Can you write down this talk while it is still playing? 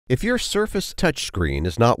If your Surface touchscreen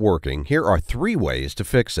is not working, here are 3 ways to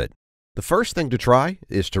fix it. The first thing to try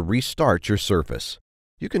is to restart your Surface.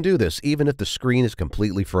 You can do this even if the screen is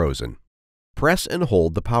completely frozen. Press and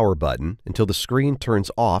hold the power button until the screen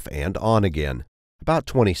turns off and on again, about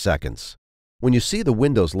 20 seconds. When you see the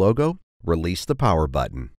Windows logo, release the power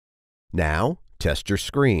button. Now, test your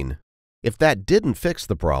screen. If that didn't fix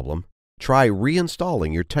the problem, try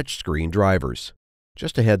reinstalling your touchscreen drivers.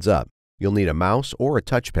 Just a heads up, you'll need a mouse or a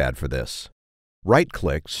touchpad for this.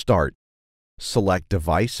 Right-click Start. Select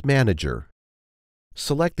Device Manager.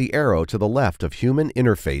 Select the arrow to the left of Human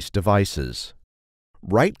Interface Devices.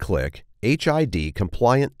 Right-click HID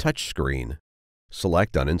Compliant Touchscreen.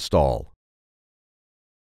 Select Uninstall.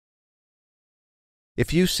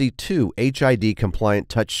 If you see 2 HID compliant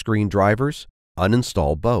touchscreen drivers,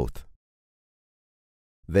 uninstall both.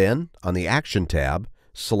 Then, on the Action tab,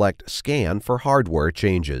 select Scan for hardware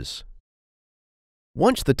changes.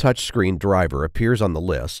 Once the touchscreen driver appears on the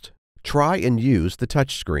list, try and use the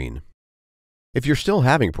touchscreen. If you're still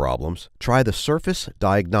having problems, try the Surface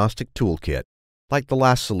Diagnostic Toolkit. Like the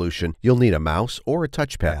last solution, you'll need a mouse or a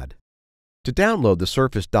touchpad. To download the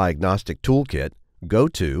Surface Diagnostic Toolkit, go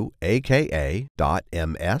to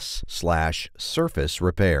aka.ms/Surface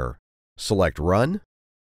Repair. Select Run,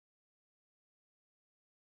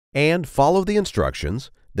 and follow the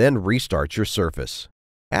instructions, then restart your Surface.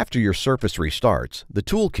 After your Surface restarts, the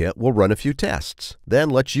Toolkit will run a few tests, then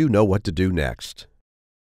let you know what to do next.